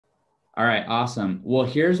All right, awesome. Well,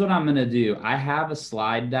 here's what I'm going to do. I have a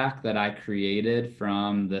slide deck that I created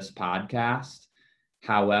from this podcast.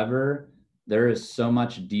 However, there is so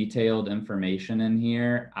much detailed information in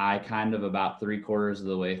here. I kind of about 3/4 of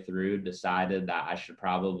the way through decided that I should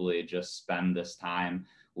probably just spend this time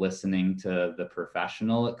listening to the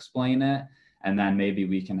professional explain it. And then maybe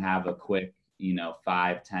we can have a quick,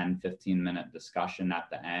 5, 10, 15-minute discussion at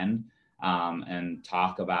the end and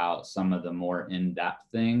talk about some of the more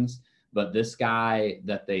in-depth things. But this guy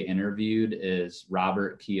that they interviewed is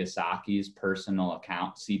Robert Kiyosaki's personal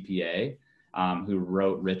account CPA, who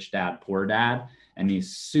wrote Rich Dad, Poor Dad. And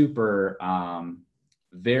he's super,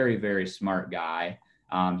 very, very smart guy.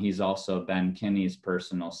 He's also Ben Kinney's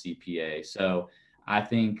personal CPA. So I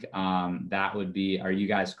think that would be, are you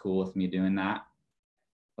guys cool with me doing that?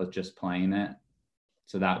 With just playing it?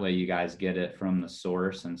 So that way you guys get it from the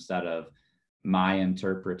source instead of my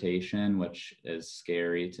interpretation, which is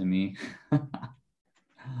scary to me.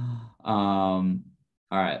 All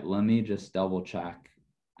right, let me just double check.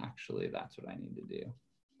 Actually, that's what I need to do.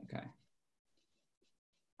 Okay.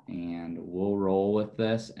 And we'll roll with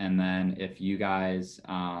this. And then if you guys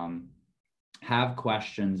have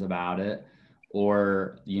questions about it,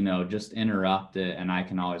 or, just interrupt it, and I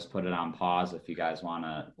can always put it on pause if you guys want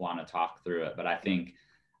to talk through it. But I think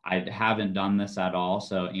I haven't done this at all.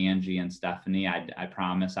 So Angie and Stephanie, I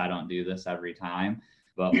promise I don't do this every time,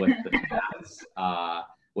 but with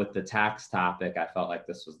the tax topic, I felt like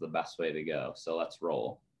this was the best way to go. So let's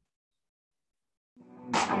roll.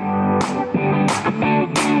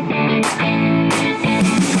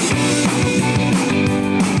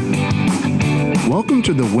 Welcome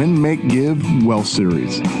to the Win, Make, Give Wealth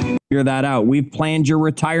Series. Figure that out. We've planned your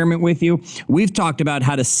retirement with you. We've talked about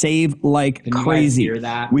how to save like crazy.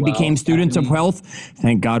 We became students of wealth.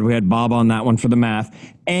 Thank God we had Bob on that one for the math.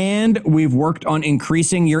 And we've worked on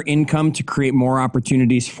increasing your income to create more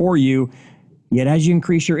opportunities for you. Yet as you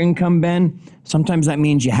increase your income, Ben, sometimes that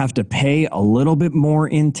means you have to pay a little bit more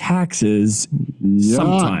in taxes. Yuck.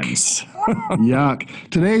 Sometimes. Yuck.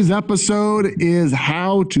 Today's episode is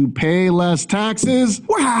how to pay less taxes.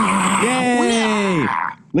 Yay!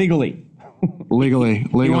 Legally. Legally.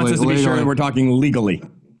 He wants us to be sure that we're talking legally.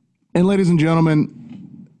 And ladies and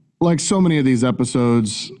gentlemen, like so many of these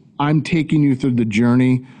episodes, I'm taking you through the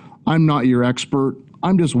journey. I'm not your expert.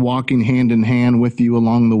 I'm just walking hand in hand with you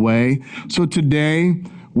along the way. So today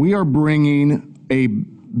we are bringing a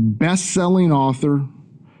best-selling author,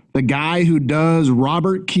 the guy who does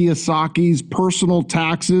Robert Kiyosaki's personal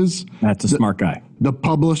taxes. That's a smart guy. The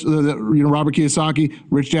published, Robert Kiyosaki,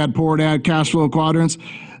 Rich Dad, Poor Dad, Cash Flow Quadrants.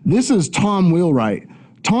 This is Tom Wheelwright.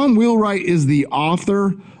 Tom Wheelwright is the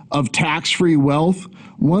author of Tax-Free Wealth,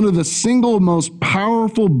 one of the single most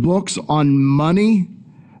powerful books on money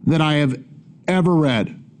that I have ever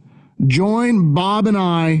read. Join Bob and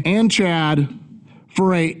I and Chad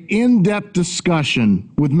for a in-depth discussion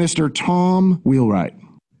with Mr. Tom Wheelwright.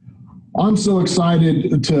 I'm so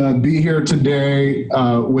excited to be here today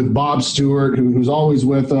with Bob Stewart, who's always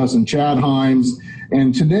with us, and Chad Himes.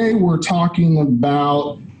 And today we're talking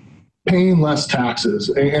about paying less taxes.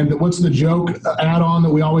 And what's the joke add-on that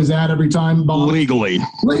we always add every time, Bob? Legally.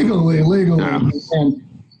 Yeah. And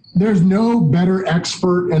there's no better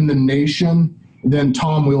expert in the nation than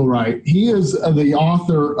Tom Wheelwright. He is the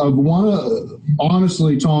author of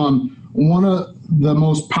honestly, Tom, one of the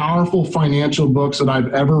most powerful financial books that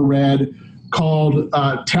I've ever read, called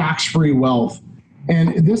Tax-Free Wealth.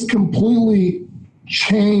 And this completely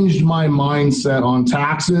changed my mindset on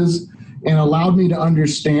taxes and allowed me to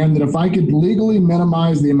understand that if I could legally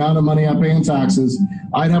minimize the amount of money I pay in taxes,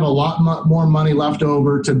 I'd have a lot more money left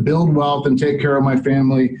over to build wealth and take care of my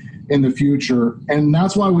family in the future. And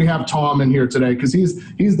that's why we have Tom in here today, because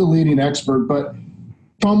he's the leading expert. But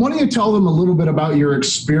Tom, why don't you tell them a little bit about your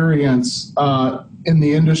experience in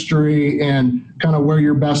the industry and kind of where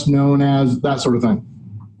you're best known as, that sort of thing?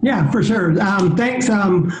 Yeah, for sure. Thanks.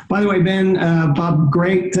 By the way, Ben, Bob,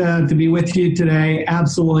 great to be with you today.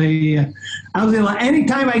 Absolutely.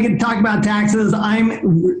 Anytime I get to talk about taxes,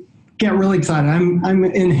 get really excited. I'm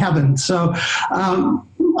in heaven. So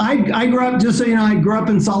I grew up, just so you know, I grew up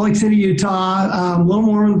in Salt Lake City, Utah, little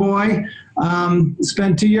Mormon boy.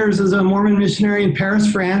 Spent 2 years as a Mormon missionary in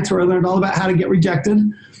Paris, France, where I learned all about how to get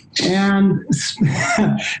rejected. And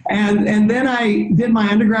then I did my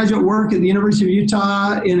undergraduate work at the University of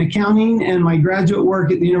Utah in accounting and my graduate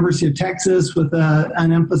work at the University of Texas with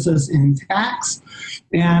an emphasis in tax.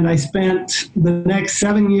 And I spent the next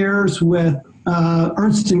 7 years with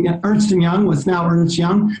Ernst & Young, what's now Ernst &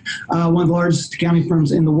 Young, one of the largest accounting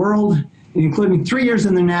firms in the world. including 3 years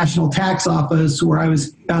in the National Tax Office, where I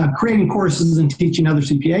was creating courses and teaching other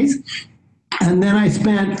CPAs. And then I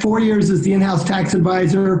spent 4 years as the in-house tax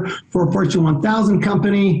advisor for a Fortune 1000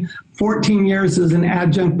 company, 14 years as an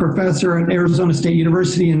adjunct professor at Arizona State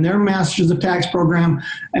University in their Masters of Tax program,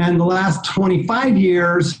 and the last 25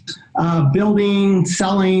 years building,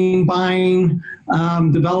 selling, buying,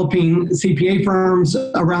 developing CPA firms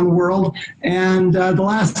around the world. And the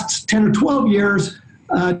last 10 or 12 years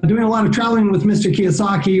doing a lot of traveling with Mr.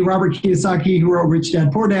 Kiyosaki, Robert Kiyosaki, who wrote Rich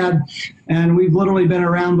Dad, Poor Dad. And we've literally been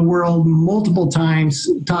around the world multiple times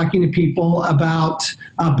talking to people about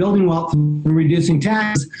building wealth and reducing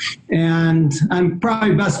taxes. And I'm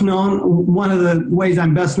probably best known, one of the ways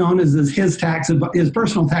I'm best known is as his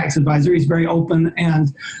personal tax advisor. He's very open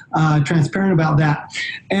and transparent about that.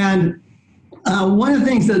 And one of the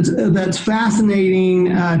things that's fascinating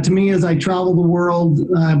to me as I travel the world,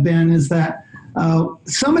 Ben, is that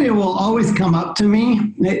somebody will always come up to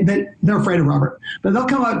me. They're afraid of Robert, but they'll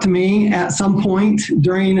come up to me at some point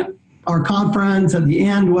during our conference, at the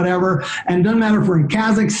end, whatever. And it doesn't matter if we're in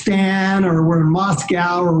Kazakhstan or we're in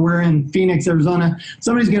Moscow or we're in Phoenix, Arizona.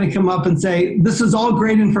 Somebody's going to come up and say, "This is all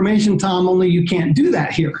great information, Tom, only you can't do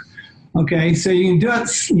that here." Okay, so you can do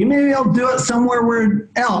it, you may be able to do it somewhere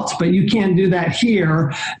else, but you can't do that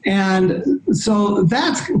here. And so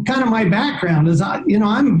that's kind of my background is,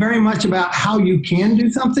 I'm very much about how you can do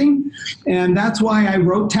something. And that's why I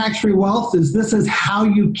wrote Tax-Free Wealth, this is how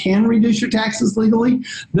you can reduce your taxes legally.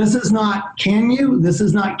 This is not can you, this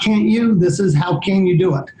is not can't you, this is how can you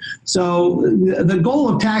do it. So the goal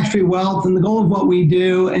of Tax-Free Wealth and the goal of what we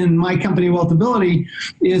do in my company, Wealthability,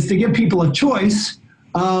 is to give people a choice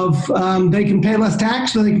of they can pay less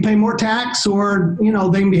tax or they can pay more tax, or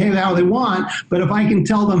they can behave how they want. But if I can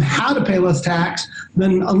tell them how to pay less tax,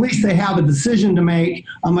 then at least they have a decision to make.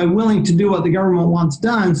 Am I willing to do what the government wants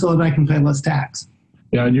done so that I can pay less tax?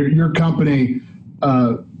 Yeah, and your company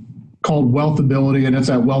called Wealthability, and it's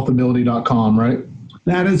at wealthability.com, right?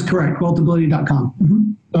 That is correct, wealthability.com. Mm-hmm.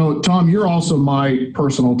 So, Tom, you're also my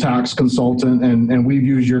personal tax consultant, and we've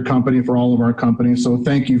used your company for all of our companies. So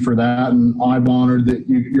thank you for that. And I'm honored that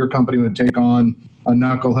your company would take on a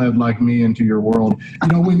knucklehead like me into your world.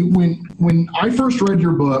 When I first read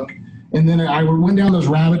your book, and then I went down this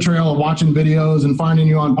rabbit trail of watching videos and finding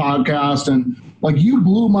you on podcasts, and you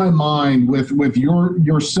blew my mind with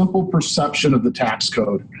your simple perception of the tax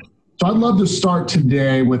code. So I'd love to start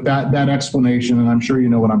today with that explanation, and I'm sure you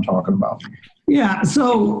know what I'm talking about. Yeah,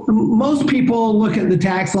 so most people look at the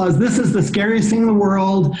tax laws. This is the scariest thing in the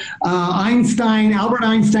world. Albert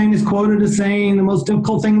Einstein is quoted as saying the most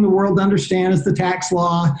difficult thing in the world to understand is the tax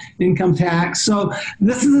law, income tax. So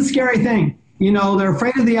this is a scary thing. They're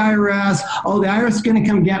afraid of the IRS. Oh, the IRS is going to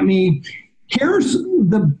come get me.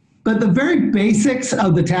 But the very basics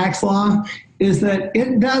of the tax law is that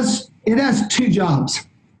it has two jobs.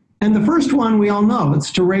 And the first one we all know,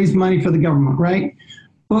 it's to raise money for the government, right?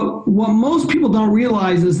 But what most people don't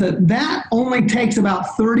realize is that only takes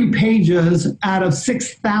about 30 pages out of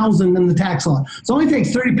 6,000 in the tax law. So it only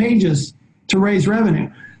takes 30 pages to raise revenue.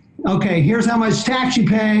 Okay, here's how much tax you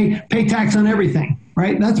pay tax on everything,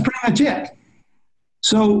 right? That's pretty much it.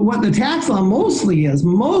 So what the tax law mostly is,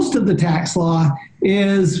 most of the tax law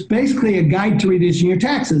is basically a guide to reducing your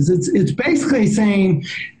taxes. It's basically saying,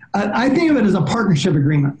 I think of it as a partnership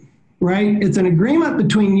agreement, right? It's an agreement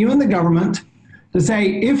between you and the government to say,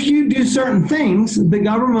 if you do certain things, the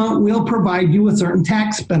government will provide you with certain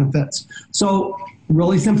tax benefits. So,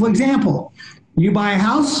 really simple example. You buy a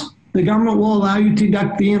house, the government will allow you to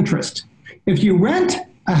deduct the interest. If you rent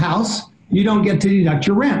a house, you don't get to deduct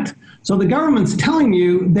your rent. So the government's telling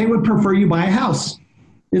you they would prefer you buy a house.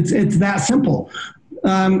 It's that simple.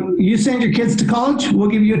 You send your kids to college, we'll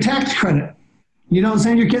give you a tax credit. You don't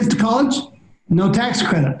send your kids to college, no tax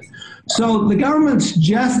credit. So the government's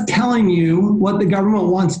just telling you what the government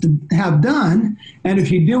wants to have done. And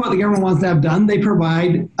if you do what the government wants to have done, they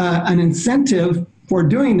provide an incentive for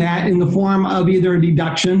doing that in the form of either a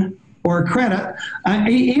deduction or a credit.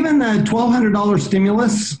 Even the $1,200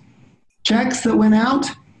 stimulus checks that went out,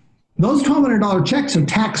 those $1,200 checks are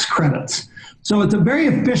tax credits. So it's a very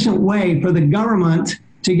efficient way for the government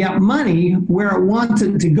to get money where it wants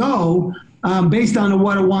it to go based on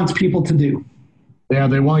what it wants people to do. Yeah,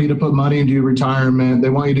 they want you to put money into your retirement. They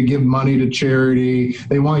want you to give money to charity.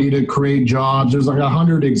 They want you to create jobs. There's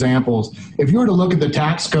 100 examples. If you were to look at the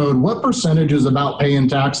tax code, what percentage is about paying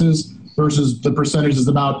taxes versus the percentage is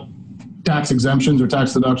about tax exemptions or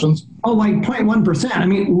tax deductions? Oh, 0.1%. I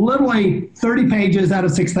mean, literally 30 pages out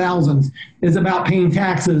of 6,000 is about paying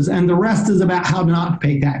taxes, and the rest is about how not to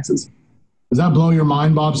pay taxes. Does that blow your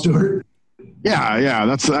mind, Bob Stewart? Yeah.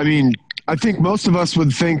 I think most of us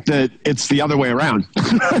would think that it's the other way around.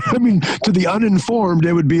 I mean, to the uninformed,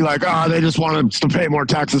 it would be like, they just want us to pay more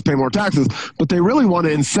taxes. But they really want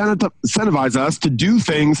to incentivize us to do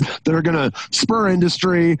things that are going to spur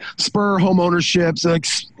industry, spur home ownership, like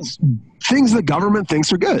things the government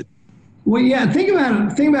thinks are good. Well, yeah, think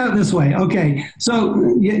about it this way. Okay,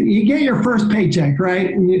 so you get your first paycheck,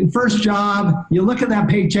 right? First job, you look at that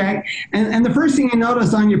paycheck, and the first thing you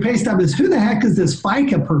notice on your pay stub is, who the heck is this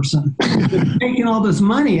FICA person that's taking all this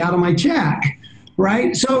money out of my check,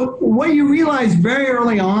 right? So what you realize very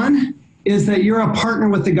early on is that you're a partner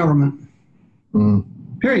with the government.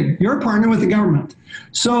 Period. You're a partner with the government.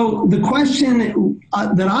 So the question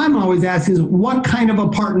that I'm always asking is, what kind of a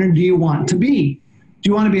partner do you want to be? Do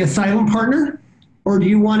you want to be a silent partner, or do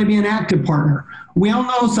you want to be an active partner? We all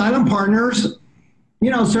know silent partners,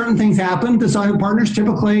 certain things happen to silent partners.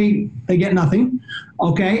 Typically, they get nothing.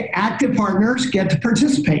 Okay, active partners get to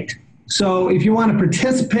participate. So if you want to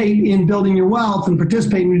participate in building your wealth and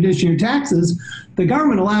participate in reducing your taxes, the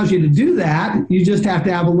government allows you to do that. You just have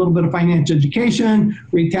to have a little bit of financial education,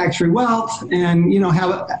 read Tax-Free Wealth, and have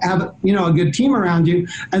a good team around you,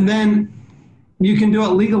 and then you can do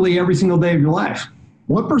it legally every single day of your life.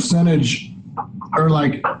 What percentage, or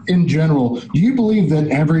like in general, do you believe that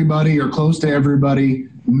everybody or close to everybody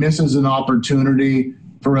misses an opportunity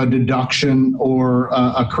for a deduction or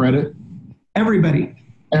a credit? Everybody.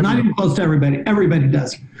 Not even close to everybody. Everybody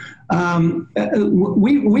does.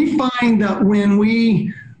 We find that when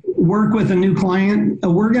we work with a new client,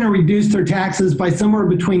 we're going to reduce their taxes by somewhere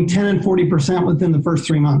between 10 and 40% within the first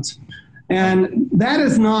 3 months. And that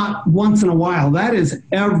is not once in a while. That is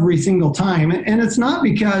every single time. And it's not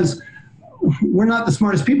because we're not the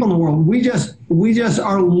smartest people in the world. We just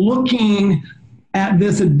are looking at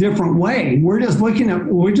this a different way. We're just looking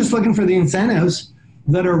for the incentives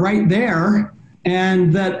that are right there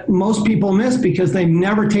and that most people miss because they've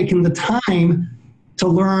never taken the time to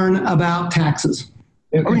learn about taxes.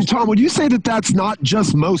 I mean, Tom, would you say that that's not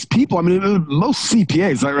just most people? I mean, most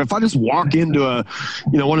CPAs, like if I just walk into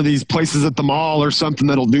one of these places at the mall or something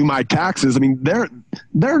that'll do my taxes, I mean, they're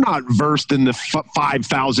not versed in the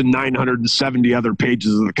 5,970 other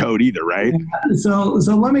pages of the code either, right? So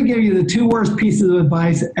let me give you the 2 worst pieces of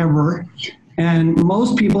advice ever. And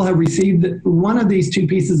most people have received one of these 2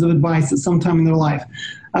 pieces of advice at some time in their life.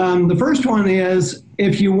 The first one is,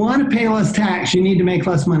 if you want to pay less tax, you need to make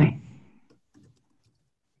less money.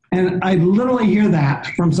 And I literally hear that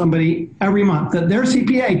from somebody every month, that their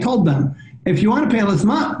CPA told them, if you want to pay less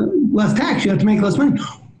tax, you have to make less money.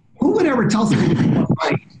 Who would ever tell somebody to make less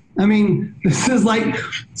money? I mean, this is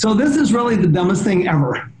really the dumbest thing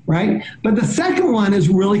ever, right? But the second one is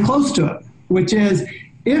really close to it, which is,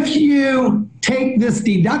 if you take this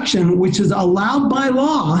deduction, which is allowed by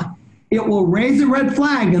law, it will raise a red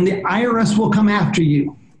flag and the IRS will come after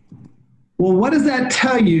you. Well, what does that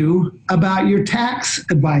tell you about your tax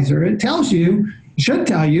advisor? It should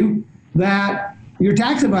tell you that your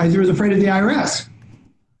tax advisor is afraid of the IRS.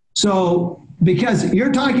 So, because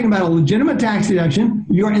you're talking about a legitimate tax deduction,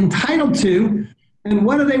 you're entitled to, and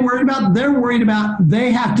what are they worried about? They're worried about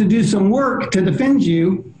they have to do some work to defend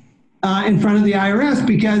you in front of the IRS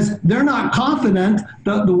because they're not confident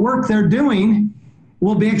that the work they're doing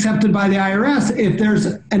will be accepted by the IRS if there's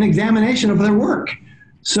an examination of their work.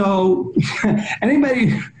 So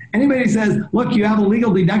anybody says, look, you have a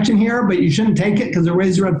legal deduction here, but you shouldn't take it because it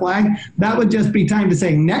raises a red flag, that would just be time to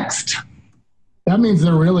say next. That means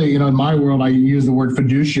they're really, in my world, I use the word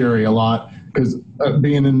fiduciary a lot because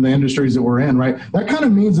being in the industries that we're in, right? That kind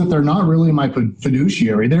of means that they're not really my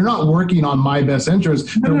fiduciary. They're not working on my best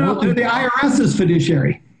interest. No, the IRS is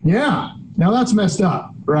fiduciary. Yeah. Now that's messed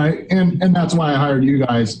up, right? And that's why I hired you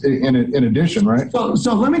guys in addition, right?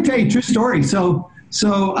 So let me tell you a true story. So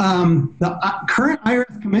the current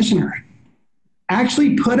IRS commissioner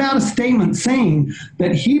actually put out a statement saying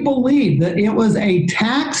that he believed that it was a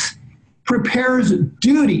tax preparer's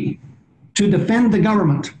duty to defend the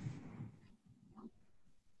government.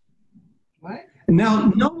 What?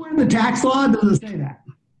 Now, nowhere in the tax law does it say that.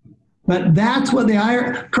 But that's what the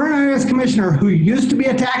current IRS commissioner, who used to be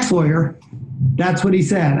a tax lawyer, that's what he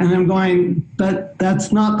said. And I'm going, but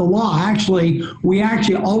that's not the law. Actually, we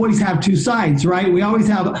always have 2 sides, right? We always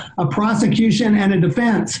have a prosecution and a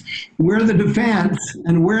defense. We're the defense,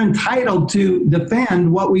 and we're entitled to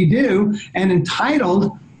defend what we do and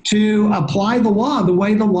entitled to apply the law the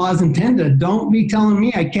way the law is intended. Don't be telling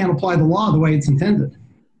me I can't apply the law the way it's intended.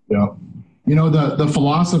 Yeah. The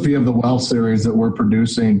philosophy of the Wealth series that we're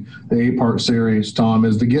producing, the 8-part series, Tom,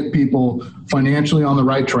 is to get people financially on the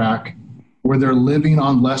right track where they're living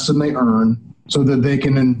on less than they earn so that they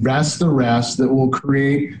can invest the rest that will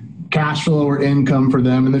create cash flow or income for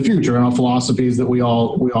them in the future, and philosophies that we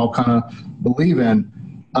all kind of believe in.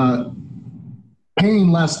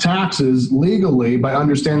 Paying less taxes legally by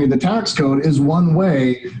understanding the tax code is one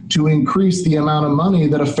way to increase the amount of money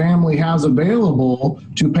that a family has available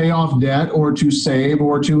to pay off debt or to save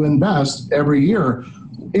or to invest every year.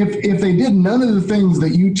 If they did none of the things that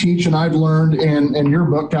you teach and I've learned in your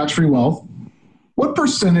book, Tax-Free Wealth, what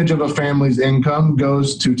percentage of a family's income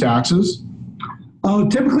goes to taxes? Oh,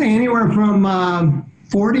 typically anywhere from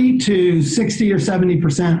 40 to 60 or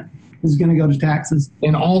 70% is going to go to taxes.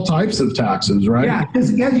 In all types of taxes, right? Yeah,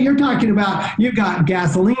 because you're talking about, you've got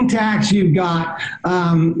gasoline tax, you've got,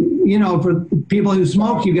 for people who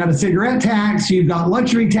smoke, you've got a cigarette tax, you've got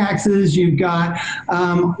luxury taxes, you've got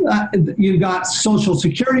Social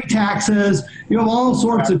Security taxes, you have all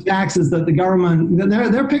sorts of taxes that the government,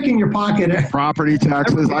 they're picking your pocket. Property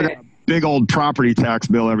taxes, I got a big old property tax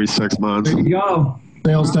bill every 6 months. There you go.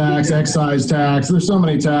 Sales tax, excise tax, there's so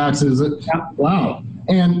many taxes. Wow.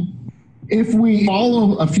 And if we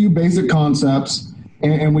follow a few basic concepts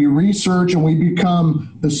and we research and we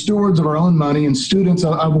become the stewards of our own money and students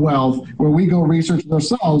of wealth, where we go research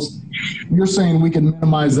ourselves, you're saying we can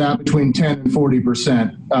minimize that between 10 and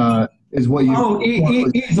 40% is what you... Oh,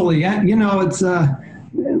 easily. It's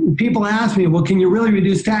people ask me, well, can you really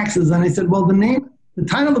reduce taxes? And I said, well, the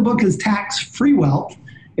title of the book is Tax-Free Wealth.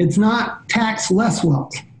 It's not tax-less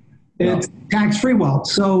wealth. It's tax-free wealth.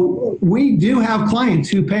 So we do have clients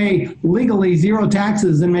who pay legally zero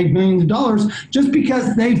taxes and make millions of dollars just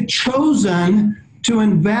because they've chosen to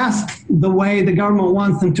invest the way the government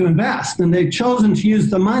wants them to invest. And they've chosen to use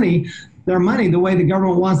their money the way the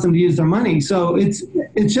government wants them to use their money. So it's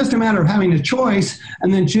just a matter of having a choice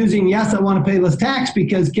and then choosing, yes, I want to pay less tax,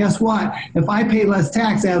 because guess what? If I pay less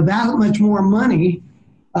tax, I have that much more money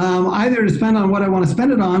either to spend on what I want to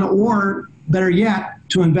spend it on, or better yet,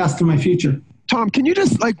 to invest in my future. Tom, can you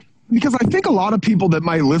just because I think a lot of people that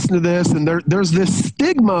might listen to this, and there's this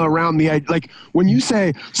stigma around when you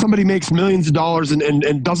say somebody makes millions of dollars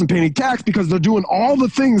and doesn't pay any tax because they're doing all the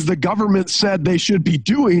things the government said they should be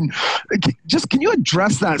doing, can you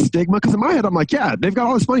address that stigma? Because in my head, I'm like, yeah, they've got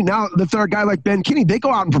all this money. Now that they're a guy like Ben Kinney, they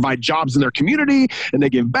go out and provide jobs in their community and they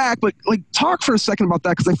give back. But talk for a second about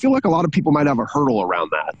that, because I feel like a lot of people might have a hurdle around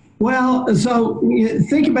that. Well, so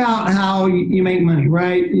think about how you make money,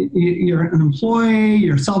 right? You're an employee,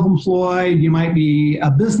 you're self-employed, you might be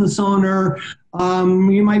a business owner,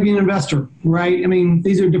 you might be an investor, right? I mean,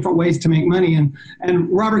 these are different ways to make money. And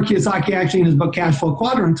Robert Kiyosaki actually in his book, Cash Flow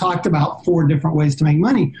Quadrant, talked about 4 different ways to make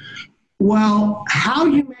money. Well, how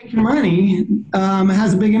you make your money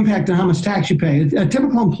has a big impact on how much tax you pay. A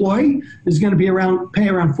typical employee is going to pay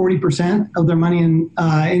around 40% of their money in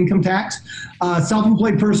income tax. A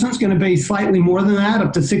self-employed person is going to pay slightly more than that,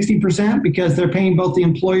 up to 60%, because they're paying both the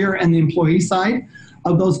employer and the employee side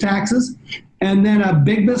of those taxes. And then a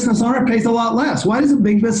big business owner pays a lot less. Why does a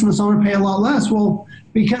big business owner pay a lot less? Well,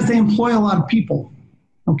 because they employ a lot of people.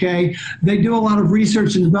 Okay, they do a lot of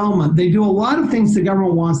research and development. They do a lot of things the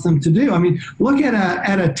government wants them to do. I mean, look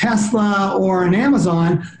at a Tesla or an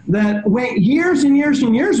Amazon that went years and years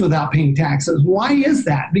and years without paying taxes. Why is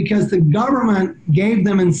that? Because the government gave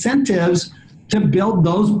them incentives to build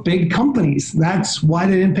those big companies. That's why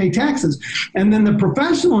they didn't pay taxes. And then the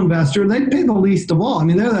professional investor, they pay the least of all. I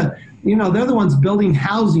mean, they're the ones building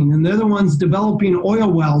housing, and they're the ones developing oil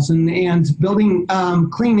wells and building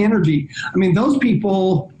clean energy. I mean, those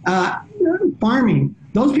people, farming,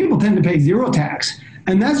 those people tend to pay zero tax.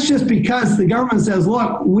 And that's just because the government says,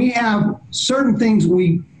 look, we have certain things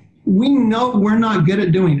we know we're not good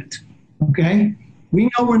at doing it, okay? We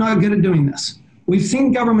know we're not good at doing this. We've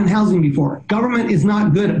seen government housing before. Government is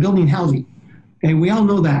not good at building housing, okay? We all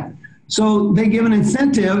know that. So they give an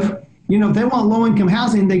incentive. If they want low-income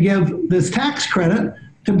housing, they give this tax credit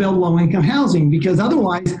to build low-income housing, because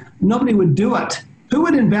otherwise nobody would do it. Who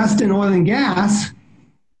would invest in oil and gas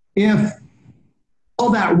if all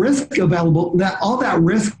that risk available, all that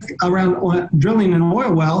risk around drilling an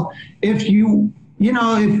oil well, if you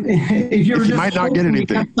might not get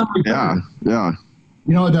anything? Yeah.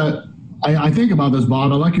 I think about this,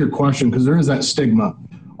 Bob. I like your question, because there is that stigma.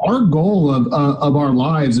 Our goal of our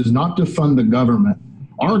lives is not to fund the government.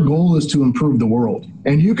 Our goal is to improve the world.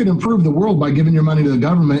 And you can improve the world by giving your money to the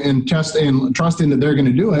government and trusting that they're going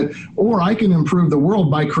to do it. Or I can improve the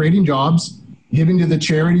world by creating jobs, giving to the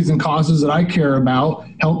charities and causes that I care about,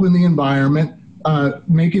 helping the environment,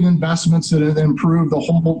 making investments that improve the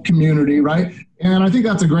whole community, right? And I think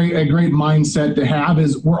that's a great mindset to have,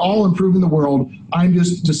 is we're all improving the world. I'm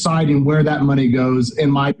just deciding where that money goes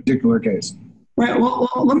in my particular case. Right. Well,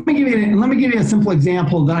 let me give you a simple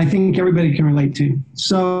example that I think everybody can relate to.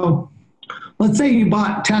 So, let's say you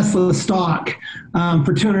bought Tesla stock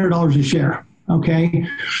for $200 a share. Okay,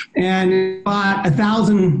 and you bought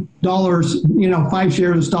 $1,000, 5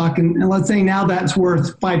 shares of stock, and let's say now that's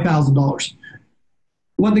worth $5,000.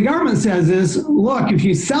 What the government says is, look, if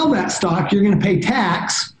you sell that stock, you're going to pay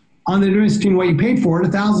tax on the difference between what you paid for it,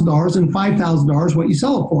 $1,000, and $5,000, what you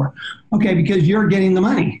sell it for. Okay, because you're getting the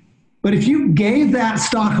money. But if you gave that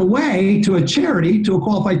stock away to a charity, to a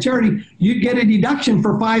qualified charity, you'd get a deduction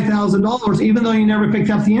for $5,000, even though you never picked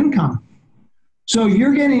up the income. So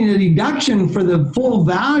you're getting a deduction for the full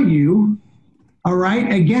value, all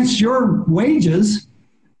right, against your wages,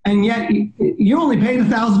 and yet you only paid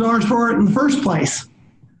 $1,000 for it in the first place.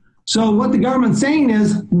 So what the government's saying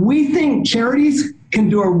is, we think charities can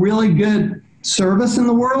do a really good service in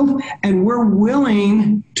the world, and we're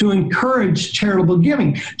willing to encourage charitable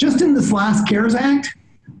giving. Just in this last CARES Act,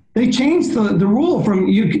 they changed the rule from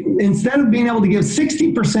instead of being able to give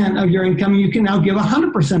 60% of your income, you can now give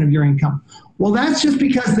 100% of your income. Well, that's just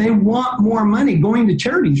because they want more money going to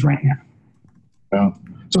charities right now. Yeah.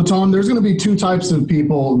 So, Tom, there's going to be two types of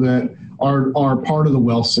people that are part of the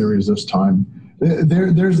Wealth Series this time.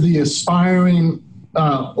 There's the aspiring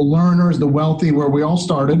learners, the wealthy, where we all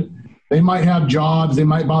started. They might have jobs. They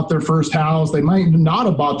might bought their first house. They might not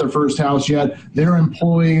have bought their first house yet. They're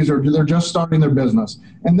employees or they're just starting their business.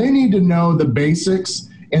 And they need to know the basics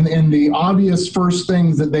and the obvious first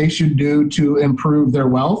things that they should do to improve their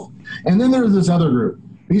wealth. And then there's this other group.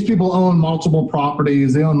 These people own multiple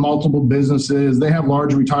properties. They own multiple businesses. They have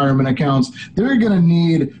large retirement accounts. They're going to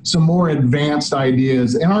need some more advanced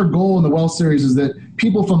ideas. And our goal in the Wealth Series is that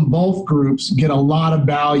people from both groups get a lot of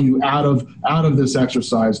value out of this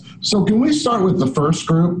exercise. So can we start with the first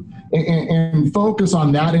group and focus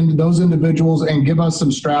on those individuals and give us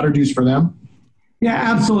some strategies for them? Yeah,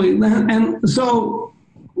 absolutely. And so,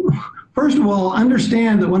 first of all,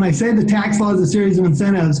 understand that when I say the tax law is a series of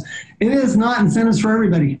incentives, it is not incentives for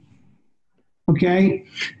everybody. Okay?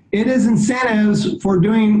 It is incentives for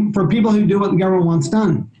people who do what the government wants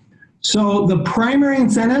done. So the primary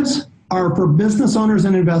incentives are for business owners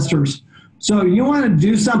and investors. So you want to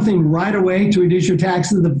do something right away to reduce your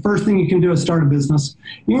taxes, the first thing you can do is start a business.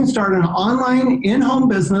 You can start an online in-home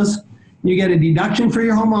business. You get a deduction for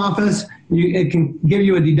your home office. It can give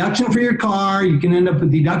you a deduction for your car. You can end up with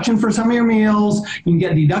a deduction for some of your meals. You can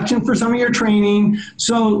get a deduction for some of your training.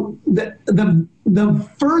 So the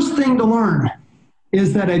first thing to learn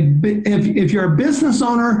is that if you're a business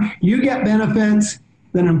owner, you get benefits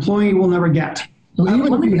that an employee will never get. So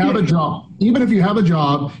even if you have a job, even if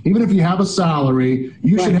you have a salary,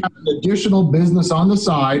 you should have an additional business on the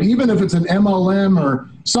side, even if it's an MLM or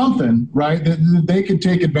something, right, that they can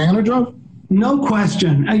take advantage of? No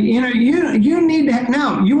question. You need to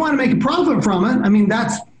now you want to make a profit from it. I mean,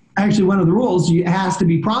 that's actually one of the rules. It has to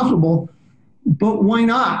be profitable, but why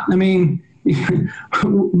not? I mean,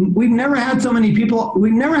 we've never had so many people.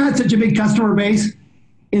 We've never had such a big customer base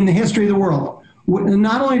in the history of the world.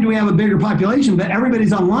 Not only do we have a bigger population, but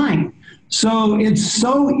everybody's online. So it's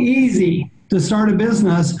so easy to start a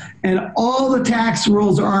business, and all the tax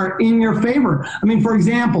rules are in your favor. I mean, for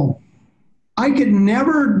example, I could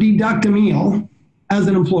never deduct a meal as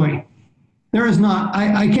an employee. There is not,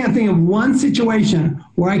 I can't think of one situation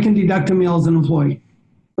where I can deduct a meal as an employee.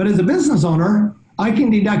 But as a business owner, I can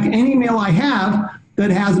deduct any meal I have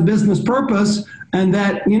that has a business purpose and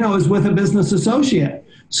that, is with a business associate.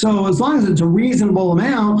 So as long as it's a reasonable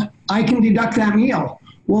amount, I can deduct that meal.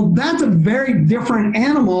 Well, that's a very different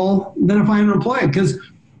animal than if I'm an employee, because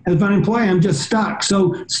as an employee, I'm just stuck.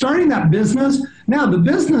 So starting that business, now the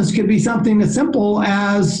business could be something as simple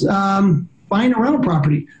as buying a rental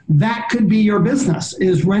property. That could be your business,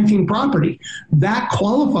 is renting property. That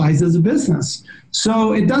qualifies as a business.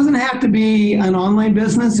 So it doesn't have to be an online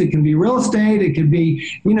business. It can be real estate. It could be,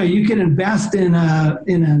 you could invest in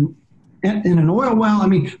an oil well. I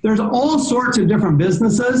mean, there's all sorts of different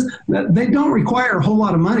businesses that they don't require a whole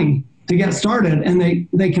lot of money to get started, and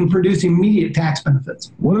they can produce immediate tax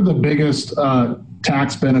benefits. What are the biggest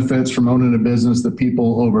tax benefits from owning a business that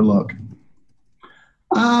people overlook?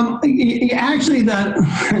 Actually,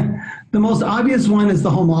 the most obvious one is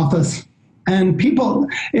the home office. And people,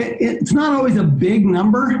 it's not always a big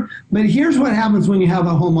number, but here's what happens when you have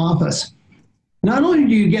a home office. Not only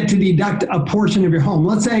do you get to deduct a portion of your home,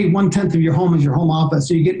 let's say 1/10 of your home is your home office,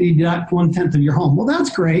 so you get to deduct 1/10 of your home. Well, that's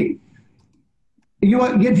great. You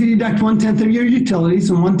get to deduct 1/10 of your utilities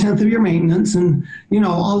and 1/10 of your maintenance and,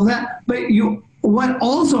 all of that. But what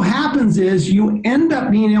also happens is you end up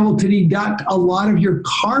being able to deduct a lot of your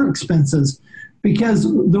car expenses, because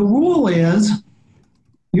the rule is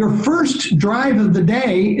your first drive of the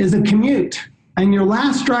day is a commute, and your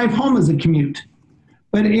last drive home is a commute.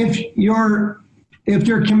 But if you're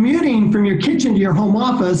commuting from your kitchen to your home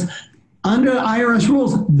office, under IRS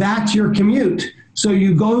rules, that's your commute. So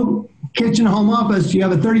you go kitchen, home office, you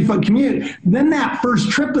have a 30-foot commute. Then that first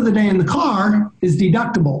trip of the day in the car is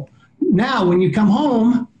deductible. Now, when you come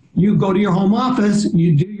home, you go to your home office,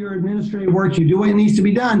 you do your administrative work, you do what needs to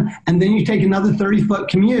be done, and then you take another 30-foot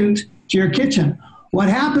commute to your kitchen. What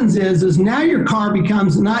happens is now your car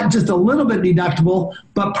becomes not just a little bit deductible,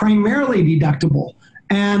 but primarily deductible.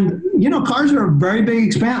 And, cars are a very big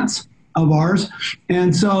expense of ours.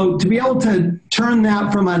 And so to be able to turn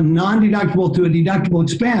that from a non-deductible to a deductible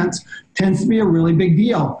expense tends to be a really big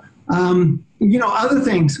deal. Other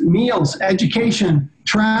things, meals, education,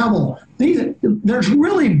 travel, there's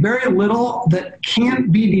really very little that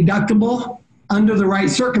can't be deductible under the right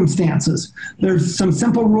circumstances. There's some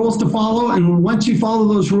simple rules to follow, and once you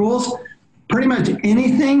follow those rules, pretty much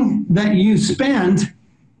anything that you spend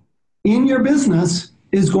in your business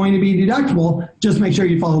is going to be deductible. Just make sure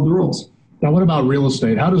you follow the rules. Now, what about real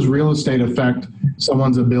estate? How does real estate affect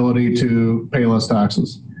someone's ability to pay less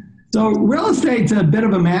taxes? So real estate's a bit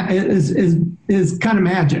of is kind of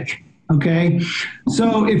magic. Okay.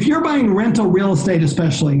 So if you're buying rental real estate,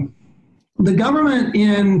 especially, the government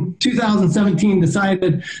in 2017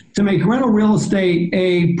 decided to make rental real estate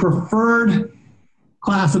a preferred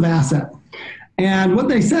class of asset. And what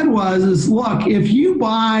they said was, look, if you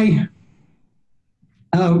buy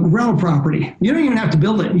a rental property, you don't even have to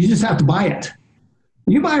build it. You just have to buy it.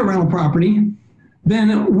 You buy a rental property,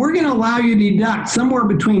 then we're going to allow you to deduct somewhere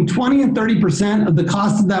between 20 and 30% of the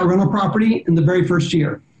cost of that rental property in the very first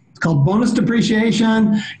year. It's called bonus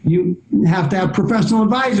depreciation. You have to have professional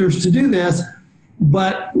advisors to do this.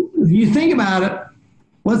 But if you think about it,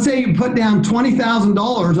 let's say you put down $20,000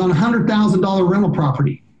 on a $100,000 rental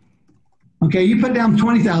property. Okay, you put down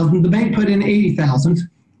 $20,000, the bank put in $80,000.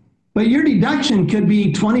 But your deduction could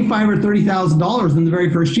be $25,000 or $30,000 in the very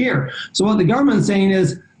first year. So what the government is saying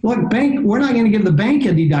is, look, bank, we're not going to give the bank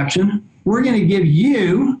a deduction. We're going to give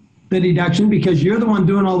you the deduction because you're the one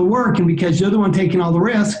doing all the work and because you're the one taking all the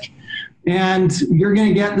risk. And you're going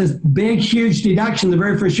to get this big, huge deduction the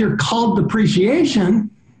very first year called depreciation.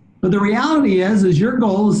 But the reality is your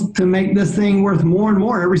goal is to make this thing worth more and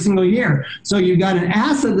more every single year. So you've got an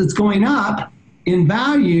asset that's going up in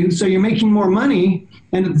value, so you're making more money,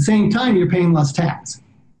 and at the same time, you're paying less tax.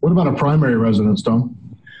 What about a primary residence, Tom?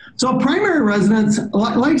 So primary residence,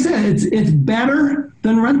 like I said, it's better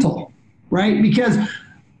than rental, right? Because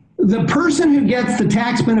the person who gets the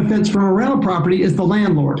tax benefits from a rental property is the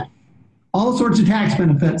landlord. All sorts of tax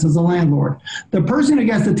benefits as a landlord. The person who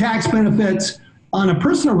gets the tax benefits on a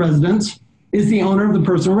personal residence is the owner of the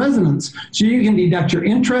personal residence. So you can deduct your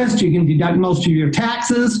interest, you can deduct most of your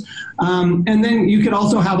taxes, and then you could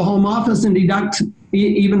also have a home office and deduct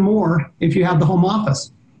even more if you have the home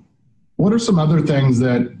office. What are some other things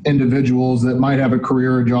that individuals that might have a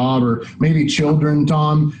career or job, or maybe children,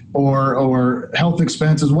 Tom, or health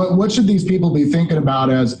expenses, what should these people be thinking about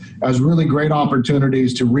as really great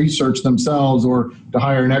opportunities to research themselves or to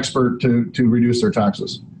hire an expert to reduce their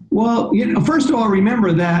taxes? Well, first of all,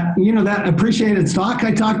 remember that, that appreciated stock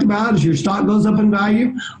I talked about, as your stock goes up in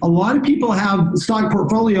value, a lot of people have stock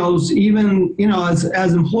portfolios, even,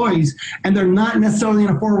 as employees, and they're not necessarily in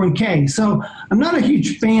a 401k. So I'm not a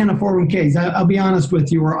huge fan of 401ks, I'll be honest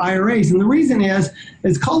with you, or IRAs. And the reason is,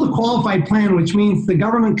 it's called a qualified plan, which means the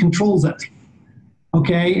government controls it.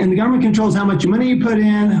 Okay, and the government controls how much money you put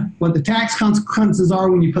in, what the tax consequences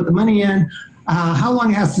are when you put the money in, how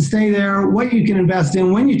long it has to stay there, what you can invest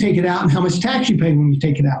in, when you take it out, and how much tax you pay when you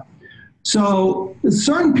take it out. So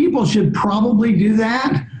certain people should probably do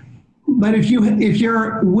that. But if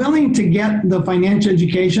you're willing to get the financial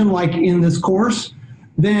education like in this course,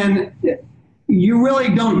 then you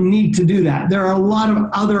really don't need to do that. There are a lot of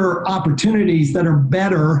other opportunities that are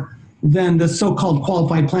better than the so-called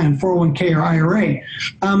qualified plan, 401k or IRA.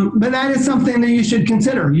 But that is something that you should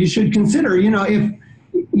consider. You should consider, if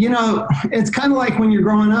it's kind of like when you're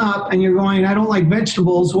growing up and you're going, I don't like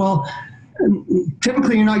vegetables. Well,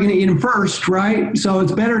 typically you're not going to eat them first, right? So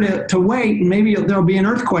it's better to wait, and maybe there'll be an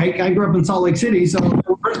earthquake. I grew up in Salt Lake City, so there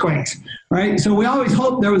were earthquakes, right? So we always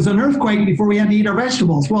hoped there was an earthquake before we had to eat our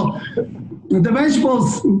vegetables. Well, the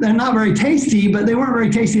vegetables, they're not very tasty, but they weren't very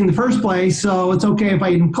tasty in the first place, so it's okay if I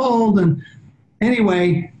eat them cold. And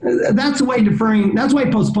anyway, that's the way that's why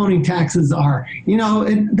postponing taxes are. They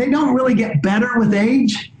don't really get better with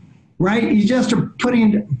age, right? You just are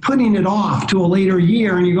putting it off to a later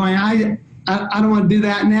year, and you're going, I don't want to do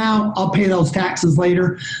that now. I'll pay those taxes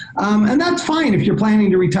later. And that's fine if you're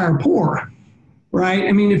planning to retire poor. right?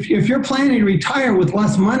 I mean, if you're planning to retire with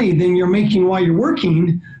less money than you're making while you're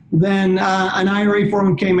working, then an IRA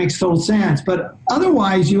 401k makes total sense. But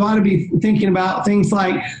otherwise, you ought to be thinking about things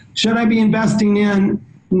like, should I be investing in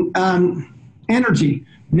energy,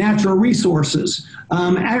 natural resources,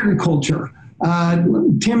 agriculture,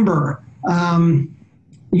 timber,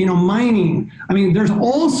 mining. I mean, there's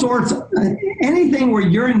all sorts of, anything where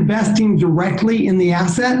you're investing directly in the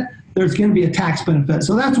asset, there's going to be a tax benefit.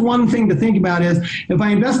 So that's one thing to think about is, if I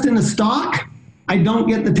invest in a stock, I don't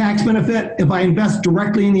get the tax benefit. If I invest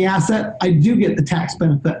directly in the asset, I do get the tax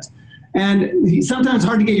benefit. And sometimes it's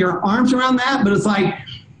hard to get your arms around that, but it's like,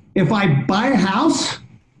 if I buy a house,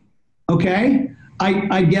 okay,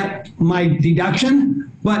 I get my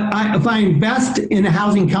deduction, but if I invest in a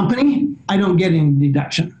housing company, I don't get any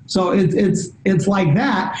deduction. So it's like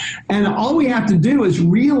that. And all we have to do is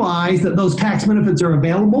realize that those tax benefits are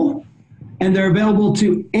available, and they're available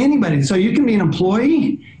to anybody. So you can be an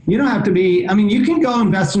employee. You don't have to be, I mean, you can go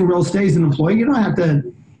invest in real estate as an employee. You don't have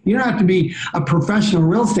to be a professional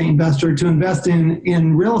real estate investor to invest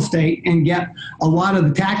in real estate and get a lot of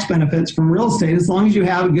the tax benefits from real estate, as long as you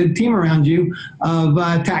have a good team around you of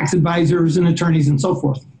tax advisors and attorneys and so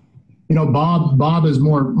forth. Bob is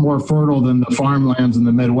more fertile than the farmlands in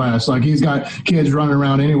the Midwest. Like, he's got kids running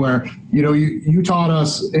around anywhere. You taught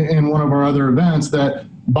us in one of our other events that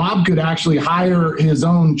Bob could actually hire his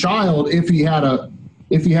own child if he had a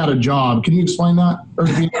job. Can you explain that? Or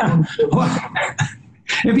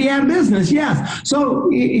if he had a business, yes. So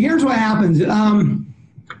here's what happens.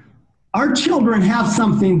 Our children have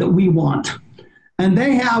something that we want, and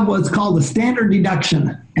they have what's called a standard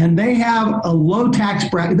deduction, and they have a low tax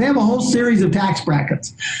bracket. They have a whole series of tax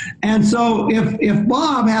brackets. And so if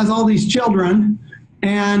Bob has all these children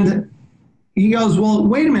and he goes, well,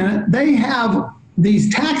 wait a minute, they have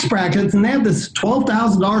these tax brackets and they have this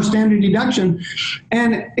 $12,000 standard deduction,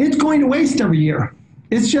 and it's going to waste every year.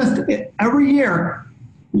 It's just every year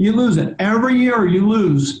you lose it. Every year you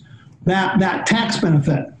lose that tax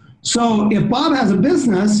benefit. So if Bob has a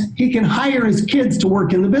business, he can hire his kids to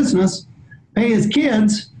work in the business, pay his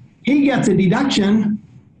kids, he gets a deduction,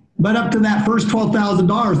 but up to that first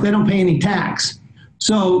 $12,000, they don't pay any tax.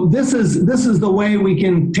 So this is the way we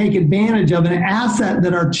can take advantage of an asset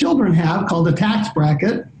that our children have called a tax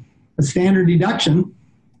bracket, a standard deduction,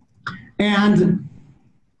 and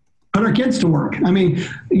put our kids to work. I mean,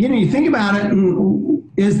 you think about it, and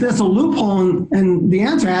is this a loophole? And the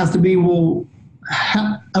answer has to be, well,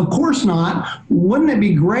 of course not. Wouldn't it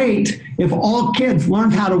be great if all kids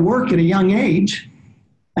learned how to work at a young age?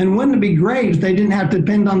 And wouldn't it be great if they didn't have to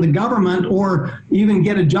depend on the government or even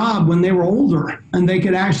get a job when they were older, and they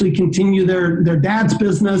could actually continue their dad's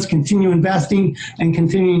business, continue investing and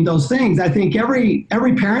continuing those things? I think every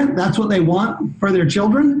parent, that's what they want for their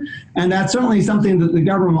children. And that's certainly something that the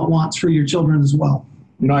government wants for your children as well.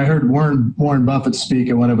 I heard Warren Buffett speak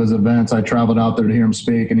at one of his events. I traveled out there to hear him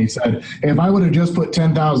speak, and he said, if I would have just put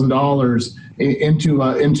 $10,000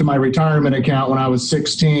 into my retirement account when I was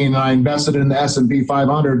 16, and I invested in the S&P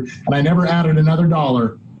 500, and I never added another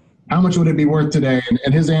dollar, how much would it be worth today?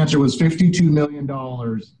 And his answer was $52 million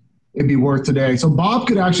it'd be worth today. So Bob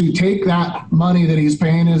could actually take that money that he's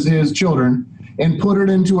paying his children and put it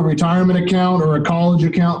into a retirement account or a college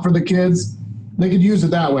account for the kids. They could use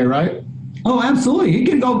it that way, right? Oh, absolutely. He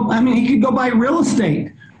could go buy real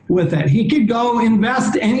estate with it. He could go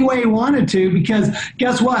invest any way he wanted to, because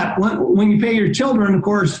guess what? When you pay your children, of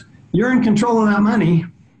course, you're in control of that money,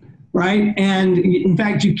 right? And in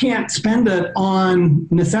fact, you can't spend it on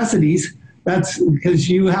necessities. That's because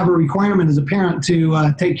you have a requirement as a parent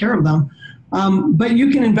to take care of them. But you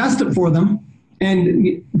can invest it for them.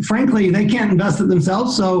 And frankly, they can't invest it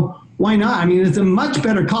themselves. So why not? I mean, it's a much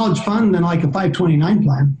better college fund than like a 529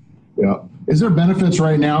 plan. Yeah. Is there benefits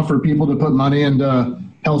right now for people to put money into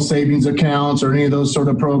health savings accounts or any of those sort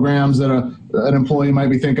of programs that an employee might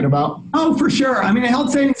be thinking about? Oh, for sure. I mean, a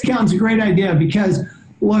health savings account is a great idea because,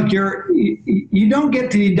 look, you don't get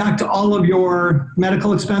to deduct all of your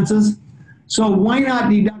medical expenses. So why not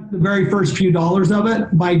deduct the very first few dollars of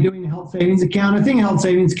it by doing a health savings account? I think a health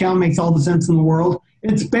savings account makes all the sense in the world.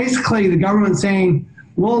 It's basically the government saying,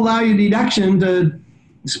 we'll allow you deduction to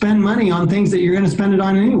spend money on things that you're going to spend it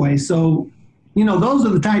on anyway. So, those are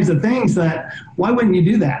the types of things that, why wouldn't you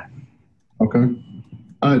do that? Okay.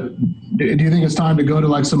 Do you think it's time to go to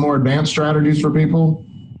like some more advanced strategies for people?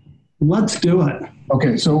 Let's do it.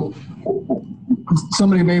 Okay. So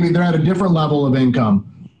somebody, maybe they're at a different level of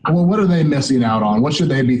income. Well, what are they missing out on? What should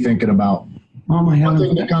they be thinking about? Oh my One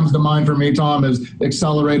thing that comes to mind for me, Tom, is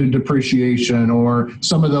accelerated depreciation or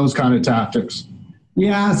some of those kind of tactics.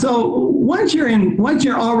 Yeah. So once you're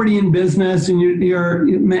already in business and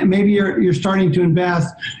you're starting to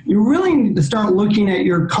invest, you really need to start looking at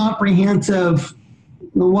your comprehensive,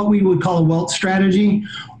 what we would call a wealth strategy.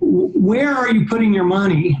 Where are you putting your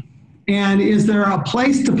money? And is there a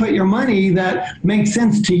place to put your money that makes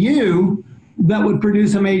sense to you that would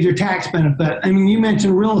produce a major tax benefit? I mean, you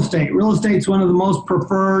mentioned real estate. Real estate's one of the most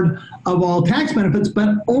preferred of all tax benefits,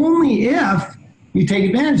 but only if you take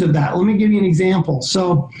advantage of that. Let me give you an example.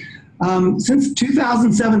 So since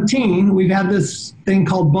 2017, we've had this thing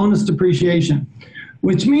called bonus depreciation,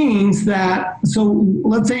 which means that, so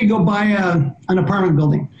let's say you go buy an apartment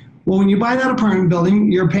building. Well, when you buy that apartment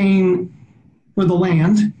building, you're paying for the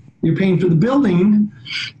land, you're paying for the building,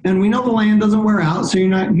 and we know the land doesn't wear out, so you're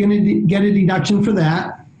not going to get a deduction for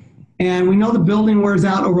that. And we know the building wears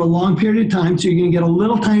out over a long period of time, so you're going to get a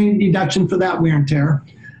little tiny deduction for that wear and tear.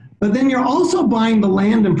 But then you're also buying the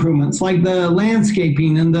land improvements, like the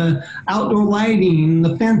landscaping and the outdoor lighting, and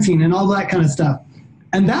the fencing and all that kind of stuff.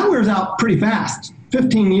 And that wears out pretty fast.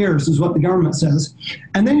 15 years is what the government says.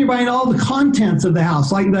 And then you're buying all the contents of the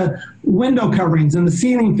house, like the window coverings and the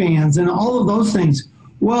ceiling fans and all of those things.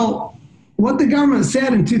 Well, what the government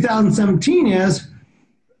said in 2017 is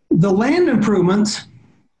the land improvements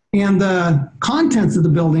and the contents of the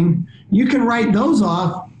building, you can write those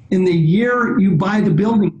off in the year you buy the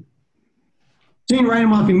building. So you can write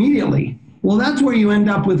them off immediately. Well, that's where you end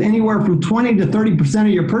up with anywhere from 20 to 30% of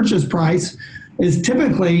your purchase price is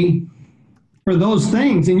typically for those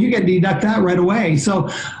things, and you get to deduct that right away. So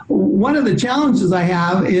one of the challenges I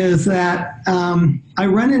have is that I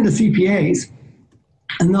run into CPAs,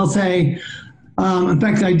 and they'll say, in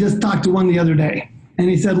fact, I just talked to one the other day, and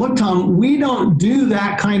he said, look, Tom, we don't do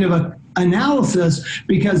that kind of a analysis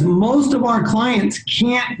because most of our clients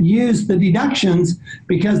can't use the deductions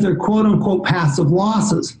because they're quote unquote passive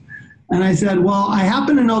losses. And I said, well, I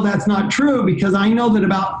happen to know that's not true because I know that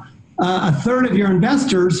about a third of your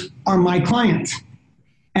investors are my clients,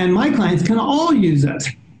 and my clients can all use it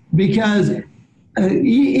because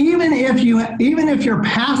even if you're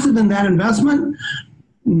passive in that investment,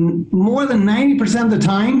 more than 90% of the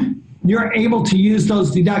time you're able to use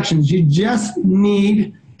those deductions. You just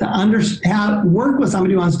need to work with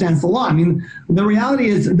somebody who understands the law. I mean, the reality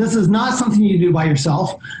is this is not something you do by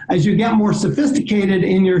yourself. As you get more sophisticated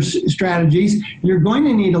in your strategies, you're going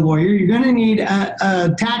to need a lawyer, you're going to need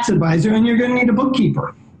a tax advisor, and you're going to need a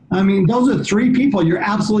bookkeeper. I mean, those are three people you're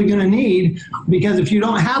absolutely going to need, because if you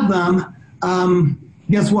don't have them,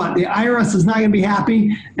 guess what? The IRS is not going to be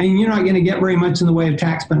happy, and you're not going to get very much in the way of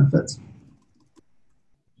tax benefits.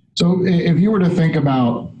 So if you were to think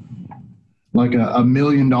about like $1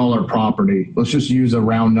 million property, let's just use a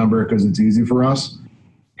round number because it's easy for us.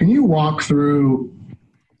 Can you walk through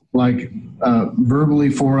like verbally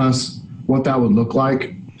for us what that would look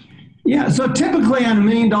like? Yeah, so typically on $1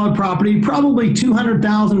 million property, probably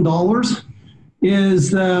 $200,000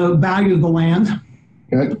 is the value of the land.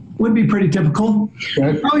 Okay. Would be pretty typical.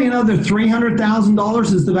 Okay. Probably another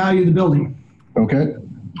 $300,000 is the value of the building. Okay.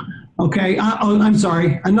 Okay, I'm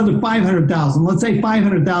sorry, another $500,000. Let's say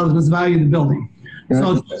 $500,000 is the value of the building. Okay.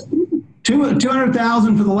 So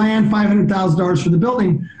 $200,000 for the land, $500,000 for the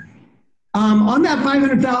building. On that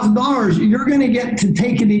 $500,000, you're going to get to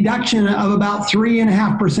take a deduction of about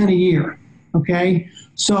 3.5% a year. Okay,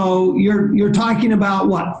 so you're talking about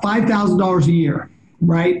what, $5,000 a year,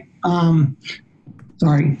 right?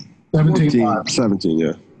 Sorry, 17,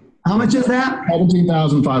 yeah. How much is that?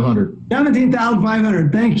 17,500.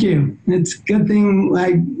 17,500. Thank you. It's a good thing.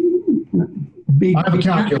 I have a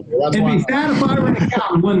calculator. It'd be sad if I were an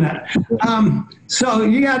accountant, wouldn't it? So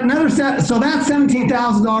you got another set. So that's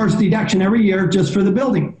 $17,000 deduction every year just for the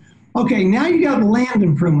building. Okay, now you got land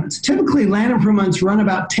improvements. Typically, land improvements run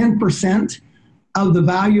about 10% of the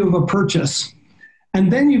value of a purchase.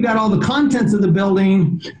 And then you've got all the contents of the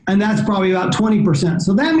building, and that's probably about 20%.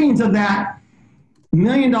 So that means of that $1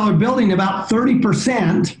 million building, about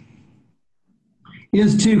 30%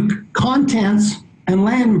 is to contents and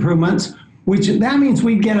land improvements, which that means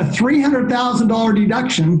we get a $300,000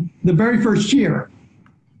 deduction the very first year,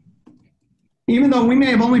 even though we may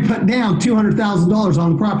have only put down $200,000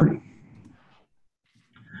 on the property.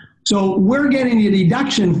 So we're getting a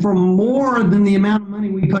deduction for more than the amount of money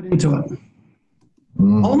we put into it.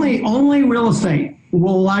 Only real estate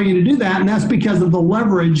will allow you to do that, and that's because of the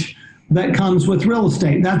leverage that comes with real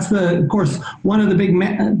estate. That's of course, one of the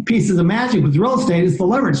big pieces of magic with real estate is the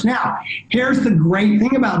leverage. Now, here's the great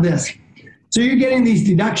thing about this. So you're getting these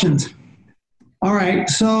deductions. All right,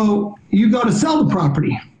 so you go to sell the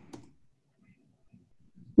property.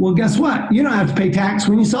 Well, guess what? You don't have to pay tax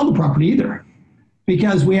when you sell the property either,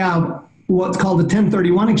 because we have what's called a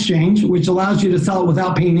 1031 exchange, which allows you to sell it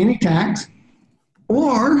without paying any tax,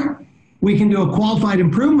 or we can do a qualified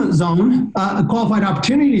improvement zone, a qualified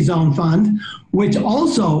opportunity zone fund, which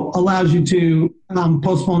also allows you to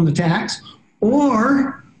postpone the tax,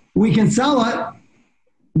 or we can sell it,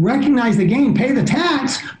 recognize the gain, pay the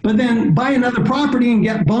tax, but then buy another property and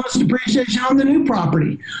get bonus depreciation on the new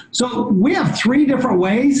property. So we have 3 different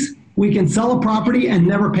ways we can sell a property and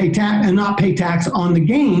never pay tax and not pay tax on the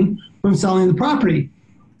gain from selling the property.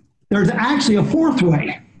 There's actually a 4th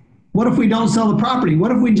way. What if we don't sell the property?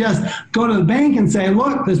 What if we just go to the bank and say,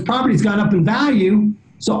 look, this property's gone up in value,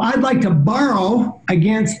 so I'd like to borrow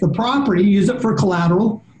against the property, use it for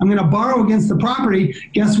collateral. I'm going to borrow against the property.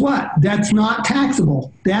 Guess what? That's not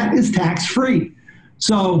taxable. That is tax-free.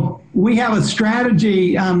 So we have a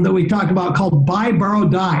strategy that we talk about called buy, borrow,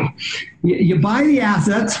 die. You buy the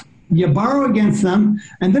assets, you borrow against them,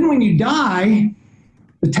 and then when you die,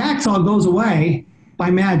 the tax all goes away by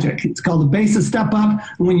magic. It's called the basis step up.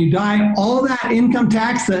 And when you die, all that income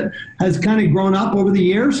tax that has kind of grown up over the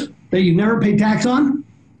years that you've never paid tax on,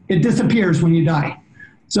 it disappears when you die.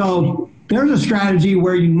 So there's a strategy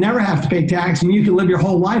where you never have to pay tax and you can live your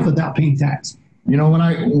whole life without paying tax. You know,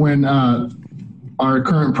 when our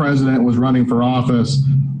current president was running for office,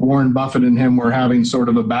 Warren Buffett and him were having sort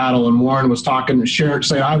of a battle, and Warren was talking to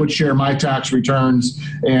say I would share my tax returns,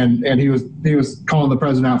 and he was calling the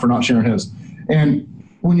president out for not sharing his. And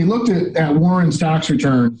when you looked at Warren's tax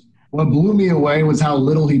returns, what blew me away was how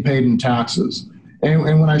little he paid in taxes. And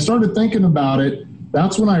when I started thinking about it,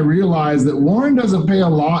 that's when I realized that Warren doesn't pay a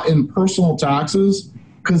lot in personal taxes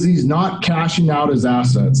because he's not cashing out his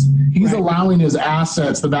assets. He's allowing his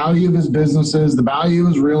assets, the value of his businesses, the value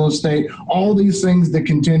of his real estate, all these things to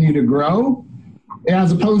continue to grow,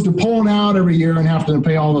 as opposed to pulling out every year and having to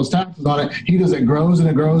pay all those taxes on it. He does it grows and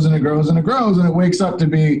it grows and it grows and it grows, and it wakes up to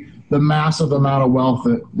be the massive amount of wealth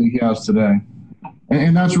that he has today.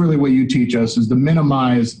 And that's really what you teach us, is to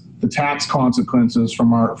minimize the tax consequences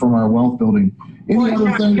from our wealth building.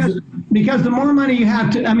 Because the more money you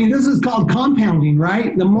have to, this is called compounding,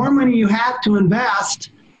 right? The more money you have to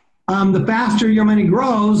invest, the faster your money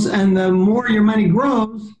grows, and the more your money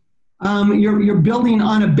grows, you're building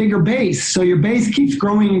on a bigger base. So your base keeps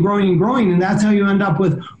growing and growing and growing, and that's how you end up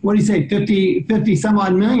with, what do you say, 50 some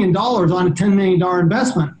odd $1 million on a $10 million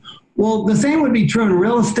investment. Well, the same would be true in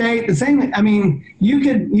real estate. The same, you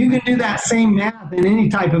can do that same math in any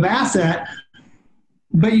type of asset,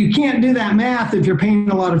 but you can't do that math if you're paying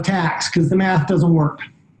a lot of tax, because the math doesn't work.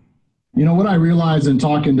 You know, what I realized in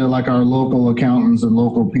talking to like our local accountants and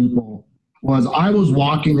local people was I was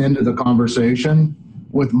walking into the conversation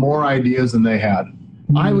with more ideas than they had.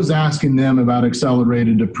 I was asking them about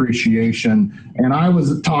accelerated depreciation, and I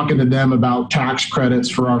was talking to them about tax credits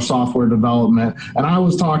for our software development, and I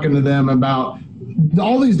was talking to them about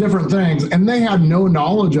all these different things, and they had no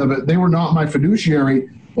knowledge of it. They were not my fiduciary.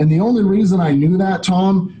 And the only reason I knew that,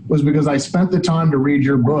 Tom, was because I spent the time to read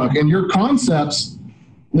your book. And your concepts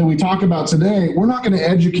that we talk about today, we're not going to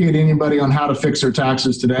educate anybody on how to fix their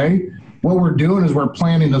taxes today. What we're doing is we're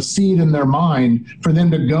planting a seed in their mind for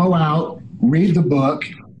them to go out, read the book,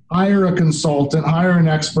 hire a consultant, hire an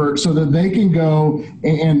expert, so that they can go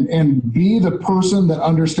and be the person that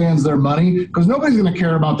understands their money, because nobody's going to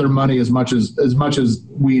care about their money as much as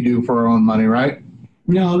we do for our own money, right?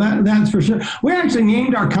 No, that's for sure. We actually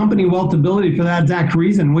named our company Wealthability for that exact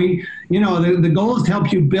reason. The goal is to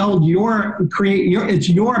help you build it's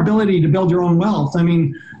your ability to build your own wealth.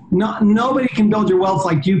 Nobody can build your wealth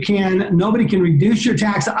like you can. Nobody can reduce your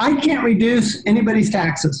taxes. I can't reduce anybody's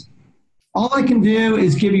taxes. All I can do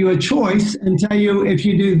is give you a choice and tell you, if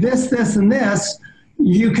you do this, this, and this,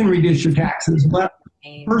 you can reduce your taxes. But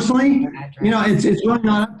personally, it's really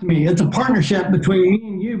not up to me. It's a partnership between me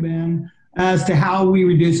and you, Ben, as to how we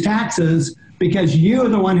reduce taxes, because you're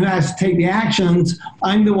the one who has to take the actions.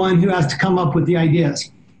 I'm the one who has to come up with the ideas.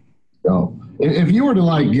 So if you were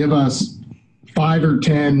to give us 5 or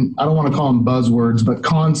 10, I don't want to call them buzzwords, but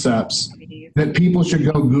concepts that people should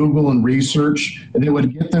go Google and research, and it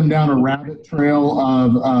would get them down a rabbit trail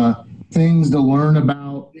of things to learn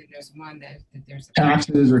about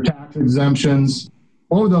taxes or tax exemptions,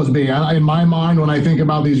 what would those be? In my mind, when I think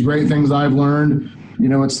about these great things I've learned,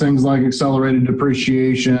 it's things like accelerated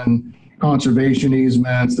depreciation, conservation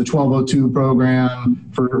easements, the 1202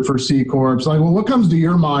 program for C Corps. What comes to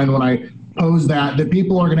your mind when I pose that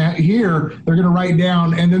people are going to hear, they're going to write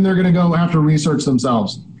down, and then they're going to go have to research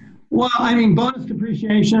themselves? Well, bonus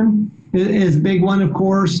depreciation, is a big one, of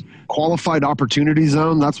course. Qualified Opportunity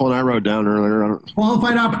Zone. That's one I wrote down earlier.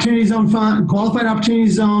 Qualified Opportunity Zone Fund, Qualified Opportunity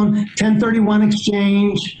Zone, 1031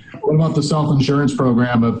 exchange. What about the self-insurance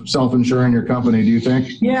program of self-insuring your company, do you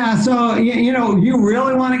think? Yeah, so, you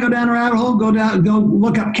really want to go down a rabbit hole, go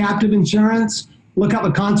look up captive insurance, look up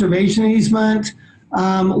a conservation easement,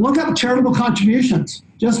 look up charitable contributions.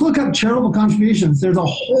 Just look up charitable contributions. There's a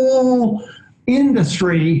whole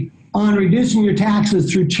industry on reducing your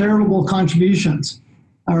taxes through charitable contributions.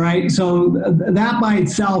 All right, so that by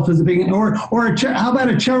itself is a big, how about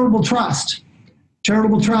a charitable trust?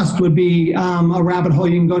 Charitable trust would be a rabbit hole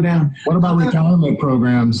you can go down. What about retirement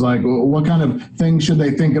programs? Like, what kind of things should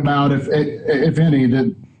they think about, if any,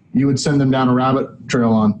 that you would send them down a rabbit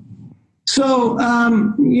trail on? So,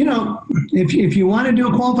 if you want to do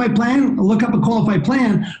a qualified plan, look up a qualified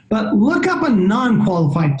plan, but look up a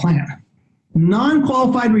non-qualified plan,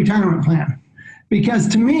 non-qualified retirement plan. Because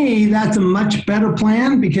to me, that's a much better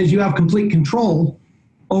plan because you have complete control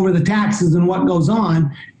over the taxes and what goes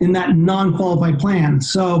on in that non-qualified plan.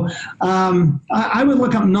 So I would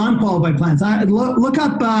look up non-qualified plans. I look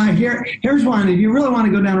up, here's one. If you really want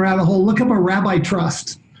to go down a rabbit hole, look up a rabbi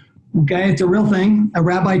trust. Okay, it's a real thing, a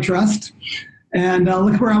rabbi trust. And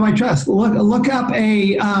look up a rabbi trust. Look up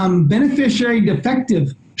a beneficiary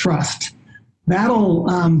defective trust.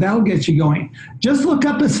 That'll get you going. Just look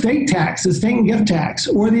up estate tax, estate and gift tax,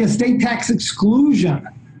 or the estate tax exclusion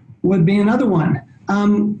would be another one.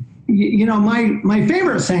 My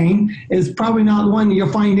favorite saying is probably not one you'll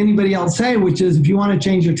find anybody else say, which is if you want to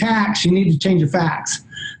change your tax, you need to change your facts.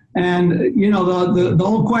 And, the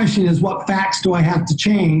old question is, what facts do I have to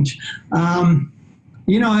change?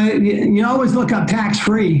 You always look up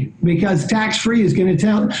tax-free because tax-free is going to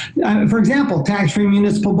tell, for example, tax-free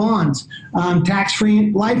municipal bonds,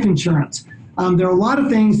 tax-free life insurance. There are a lot of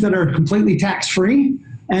things that are completely tax-free.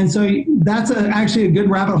 And so that's actually a good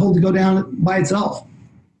rabbit hole to go down by itself.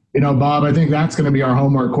 Bob, I think that's going to be our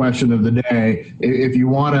homework question of the day. If you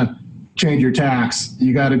want to change your tax,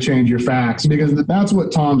 you got to change your facts, because that's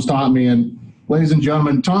what Tom's taught me. And ladies and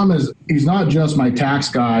gentlemen, he's not just my tax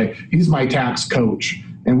guy, he's my tax coach.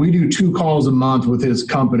 And we do 2 calls a month with his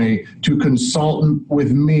company to consult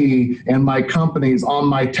with me and my companies on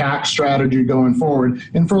my tax strategy going forward.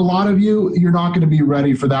 And for a lot of you, you're not going to be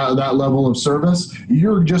ready for that level of service.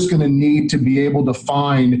 You're just going to need to be able to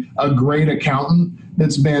find a great accountant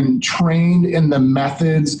that's been trained in the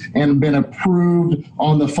methods and been approved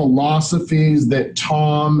on the philosophies that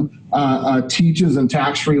Tom teaches in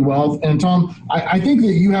Tax-Free Wealth. And Tom, I think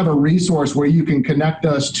that you have a resource where you can connect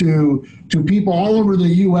us to people all over the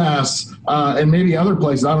U.S. And maybe other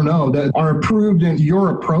places, I don't know, that are approved in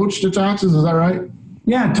your approach to taxes. Is that right?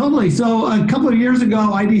 Yeah, totally. So a couple of years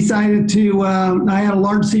ago, I decided I had a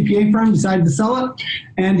large CPA firm, decided to sell it,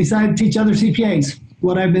 and decided to teach other CPAs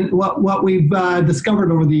what we've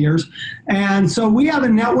discovered over the years. And so we have a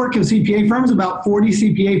network of CPA firms, about 40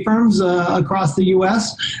 CPA firms across the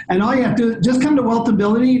U.S. And all you have to just come to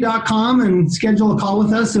wealthability.com and schedule a call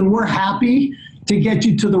with us, and we're happy to get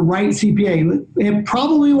you to the right CPA. It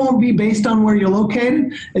probably won't be based on where you're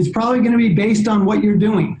located. It's probably going to be based on what you're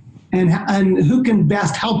doing and who can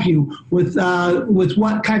best help you with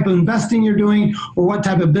what type of investing you're doing or what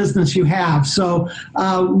type of business you have. So,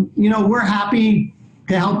 we're happy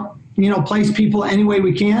to help, place people any way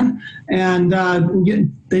we can. And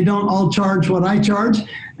they don't all charge what I charge.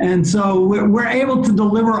 And so we're able to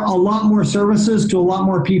deliver a lot more services to a lot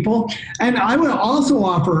more people. And I would also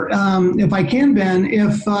offer, if I can, Ben,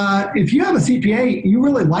 if you have a CPA, you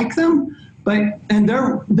really like them, and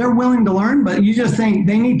they're willing to learn, but you just think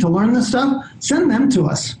they need to learn this stuff, send them to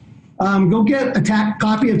us. Go get a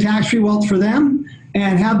copy of Tax-Free Wealth for them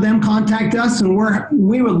and have them contact us, and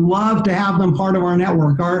we would love to have them part of our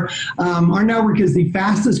network. Our network is the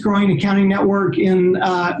fastest growing accounting network in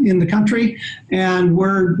the country, and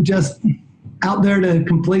we're just out there to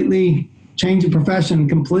completely change the profession,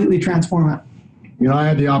 completely transform it. I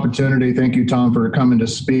had the opportunity, thank you, Tom, for coming to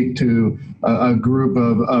speak to a group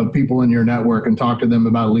of people in your network and talk to them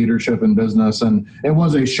about leadership and business. And it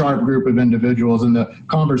was a sharp group of individuals, and the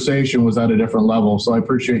conversation was at a different level. So I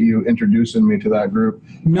appreciate you introducing me to that group.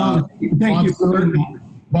 No, thank you.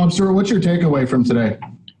 Bob Stewart, what's your takeaway from today?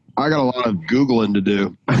 I got a lot of Googling to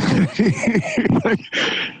do. I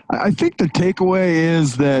think the takeaway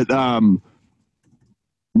is that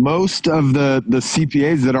most of the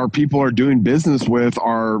CPAs that our people are doing business with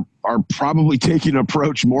are are probably taking an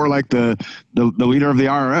approach more like the leader of the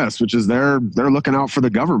IRS, which is they're looking out for the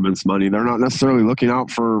government's money. They're not necessarily looking out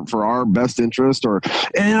for our best interest,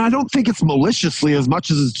 and I don't think it's maliciously as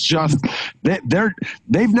much as it's just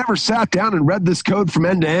they've never sat down and read this code from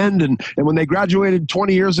end to end, and when they graduated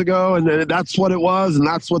 20 years ago, and that's what it was, and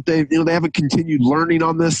that's what they haven't continued learning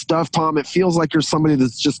on this stuff. Tom, it feels like you're somebody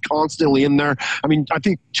that's just constantly in there. I mean, I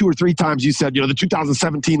think 2 or 3 times you said, the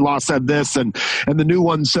 2017 law said this, and the new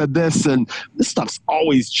one said this, and this stuff's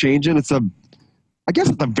always changing. I guess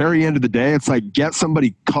at the very end of the day, it's like, get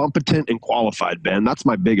somebody competent and qualified, Ben. That's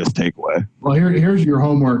my biggest takeaway. Well, here's your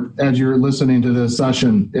homework as you're listening to this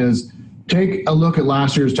session is take a look at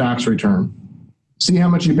last year's tax return. See how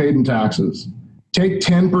much you paid in taxes. Take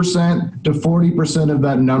 10% to 40% of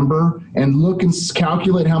that number and look and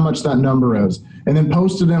calculate how much that number is. And then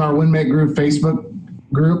post it in our WinMake Group Facebook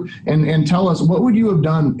group and tell us, what would you have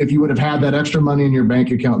done if you would have had that extra money in your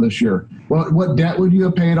bank account this year? What debt would you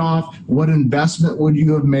have paid off? What investment would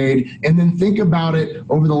you have made? And then think about it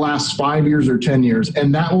over the last 5 years or 10 years.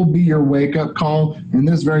 And that will be your wake-up call. And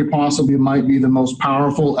this very possibly might be the most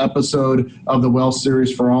powerful episode of the Wealth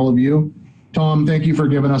Series for all of you. Tom, thank you for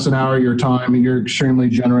giving us an hour of your time. You're extremely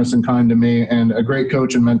generous and kind to me and a great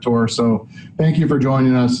coach and mentor. So thank you for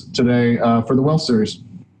joining us today for the Wealth Series.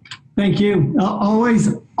 Thank you. Always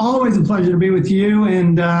a pleasure to be with you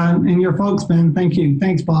and your folks, Ben. Thank you.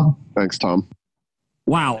 Thanks, Bob. Thanks, Tom.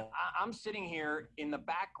 Wow. I'm sitting here in the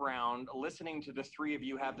background listening to the three of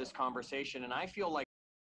you have this conversation, and I feel like